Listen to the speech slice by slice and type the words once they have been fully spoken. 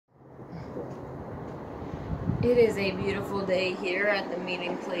It is a beautiful day here at the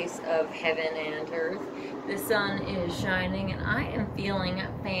meeting place of heaven and earth. The sun is shining and I am feeling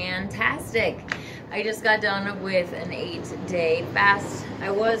fantastic. I just got done with an 8-day fast.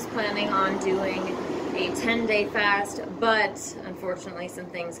 I was planning on doing a 10-day fast, but unfortunately some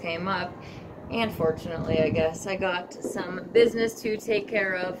things came up. And fortunately, I guess, I got some business to take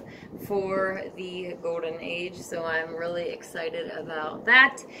care of for the golden age, so I'm really excited about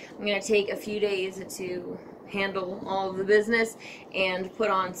that. I'm going to take a few days to handle all of the business and put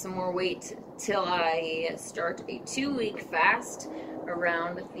on some more weight till I start a 2-week fast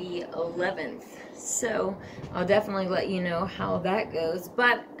around the 11th. So I'll definitely let you know how that goes.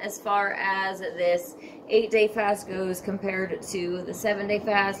 But as far as this 8-day fast goes compared to the 7-day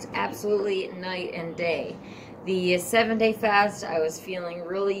fast, absolutely night and day. The 7-day fast, I was feeling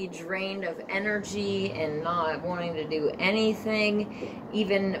really drained of energy and not wanting to do anything,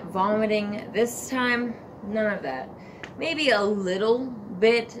 even vomiting. This time, none of that. Maybe a little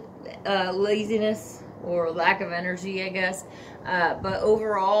bit laziness or lack of energy, I guess, but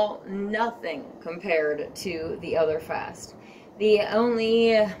overall, nothing compared to the other fast. The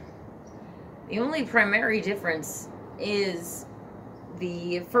only primary difference is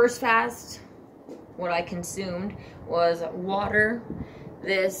the first fast. What I consumed was water,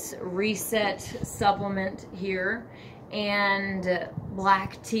 this reset supplement here, and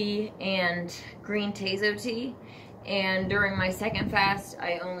black tea and green Tazo tea. And during my second fast,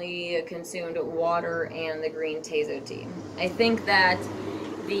 I only consumed water and the green Tazo tea. I think that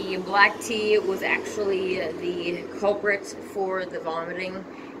the black tea was actually the culprit for the vomiting.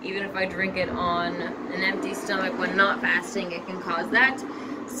 Even if I drink it on an empty stomach when not fasting, it can cause that.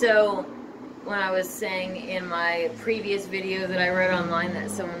 So when I was saying in my previous video that I read online that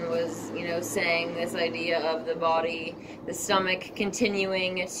someone was, saying this idea of the body, the stomach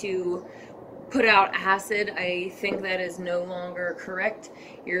continuing to put out acid, I think that is no longer correct.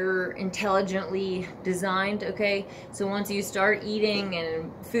 You're intelligently designed, okay? So once you start eating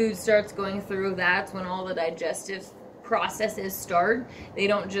and food starts going through, that's when all the digestive processes start. They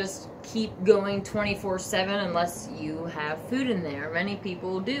don't just keep going 24/7 unless you have food in there. Many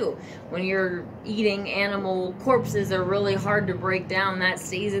people do. When you're eating animal corpses, are really hard to break down. That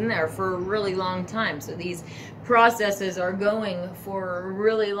stays in there for a really long time. So these processes are going for a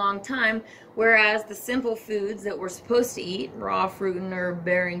really long time, whereas the simple foods that we're supposed to eat, raw fruit and herb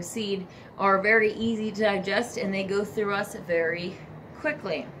bearing seed, are very easy to digest and they go through us very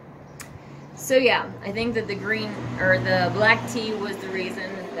quickly. So yeah, I think that the black tea was the reason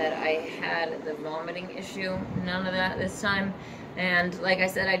that I had the vomiting issue. None of that this time. And like I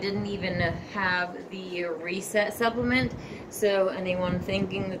said, I didn't even have the reset supplement. So anyone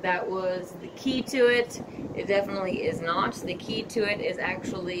thinking that that was the key to it, it definitely is not. The key to it is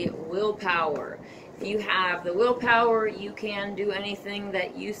actually willpower. If you have the willpower, you can do anything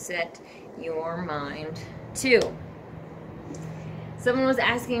that you set your mind to. Someone was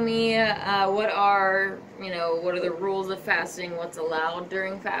asking me what are the rules of fasting, what's allowed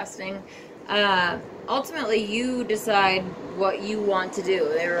during fasting. Ultimately, you decide what you want to do.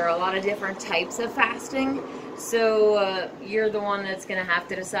 There are a lot of different types of fasting, so you're the one that's going to have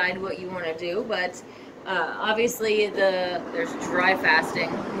to decide what you want to do. But obviously, there's dry fasting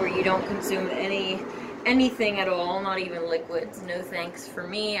where you don't consume anything at all, not even liquids. No thanks for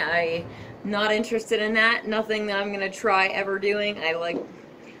me. I'm not interested in that. Nothing that I'm going to try ever doing. I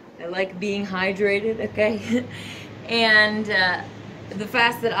like being hydrated, okay? And the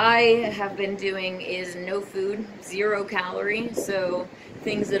fast that I have been doing is no food, 0 calorie. So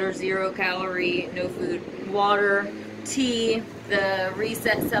things that are 0 calorie, no food, water, tea, the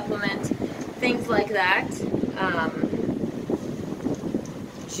reset supplement, things like that.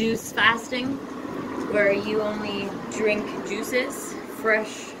 Juice fasting, where you only drink juices,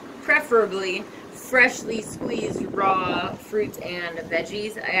 preferably freshly squeezed raw fruits and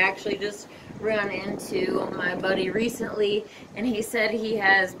veggies. I actually just ran into my buddy recently, and he said he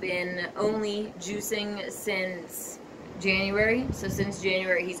has been only juicing since January. So since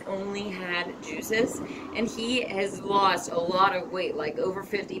January, he's only had juices, and he has lost a lot of weight, like over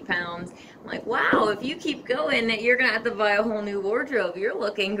 50 pounds. I'm like, wow, if you keep going, you're gonna have to buy a whole new wardrobe. You're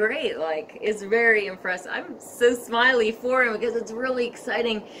looking great. Like, it's very impressive. I'm so smiley for him because it's really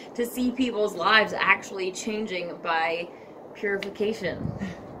exciting to see people's lives actually changing by purification.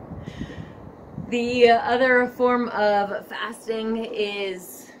 The other form of fasting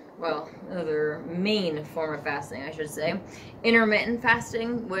is well, another main form of fasting, I should say, intermittent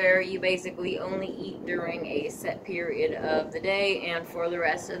fasting, where you basically only eat during a set period of the day, and for the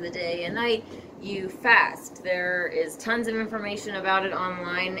rest of the day and night, you fast. There is tons of information about it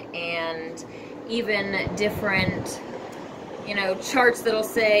online, and even different, you know, charts that'll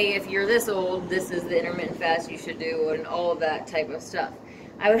say if you're this old, this is the intermittent fast you should do, and all of that type of stuff.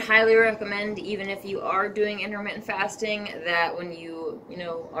 I would highly recommend, even if you are doing intermittent fasting, that when you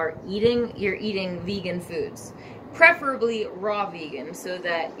are eating, you're eating vegan foods. Preferably raw vegan, so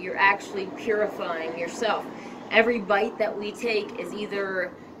that you're actually purifying yourself. Every bite that we take is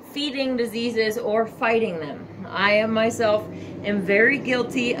either feeding diseases or fighting them. I myself am very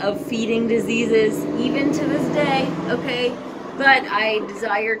guilty of feeding diseases, even to this day, okay? But I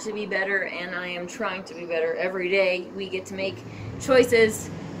desire to be better, and I am trying to be better every day. We get to make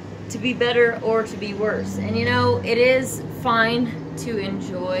choices to be better or to be worse. And you know, it is fine to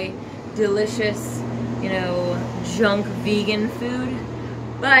enjoy delicious, you know, junk vegan food,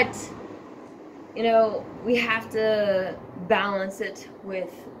 but you know, we have to balance it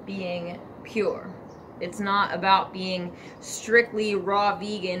with being pure. It's not about being strictly raw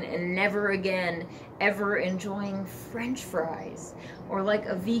vegan and never again ever enjoying French fries or like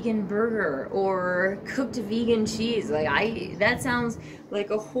a vegan burger or cooked vegan cheese. Like that sounds like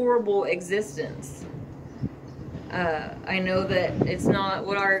a horrible existence. I know that it's not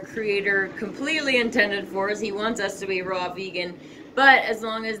what our Creator completely intended for us. He wants us to be raw vegan, but as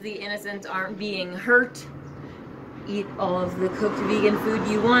long as the innocents aren't being hurt, eat all of the cooked vegan food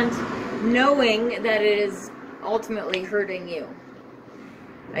you want, knowing that it is ultimately hurting you.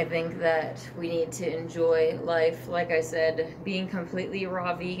 I think that we need to enjoy life. Like I said, being completely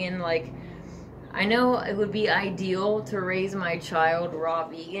raw vegan, like, I know it would be ideal to raise my child raw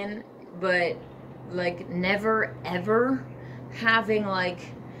vegan, but like never ever having like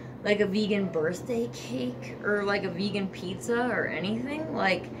a vegan birthday cake or like a vegan pizza or anything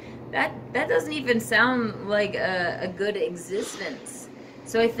like that doesn't even sound like a good existence.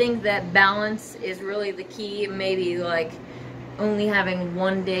 So I think that balance is really the key. Maybe like only having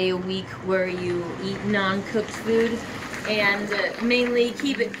one day a week where you eat non-cooked food, and mainly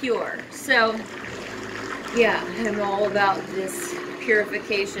keep it pure. So yeah, I'm all about this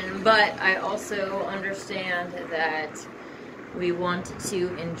purification, but I also understand that we want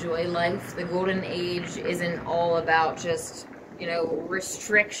to enjoy life. The golden age isn't all about just, you know,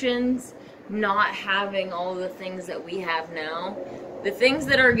 restrictions, not having all the things that we have now. The things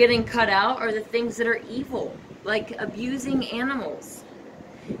that are getting cut out are the things that are evil, like abusing animals.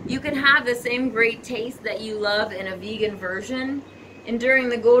 You can have the same great taste that you love in a vegan version, and during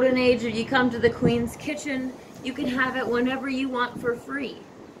the golden age, if you come to the Queen's Kitchen, you can have it whenever you want for free.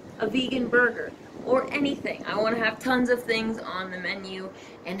 A vegan burger or anything. I want to have tons of things on the menu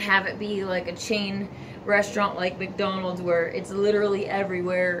and have it be like a chain restaurant like McDonald's where it's literally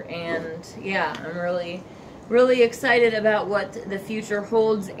everywhere. And yeah, I'm really excited about what the future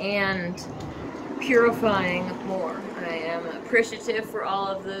holds and purifying more. I am appreciative for all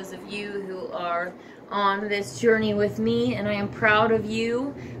of those of you who are on this journey with me, and I am proud of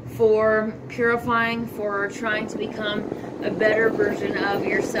you for purifying, for trying to become a better version of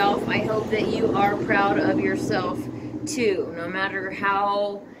yourself. I hope that you are proud of yourself too, no matter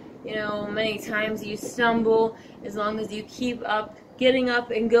how, you know, many times you stumble. As long as you keep up, getting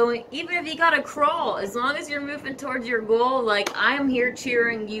up and going, even if you gotta crawl, as long as you're moving towards your goal, like, I'm here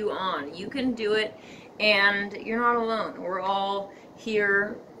cheering you on. You can do it, and you're not alone. We're all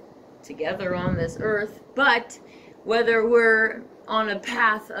here together on this earth, but whether we're on a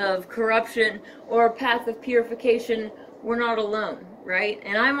path of corruption or a path of purification, we're not alone, right?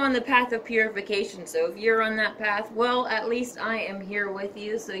 And I'm on the path of purification, so if you're on that path, well, at least I am here with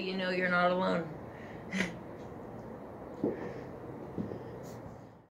you, so you know you're not alone.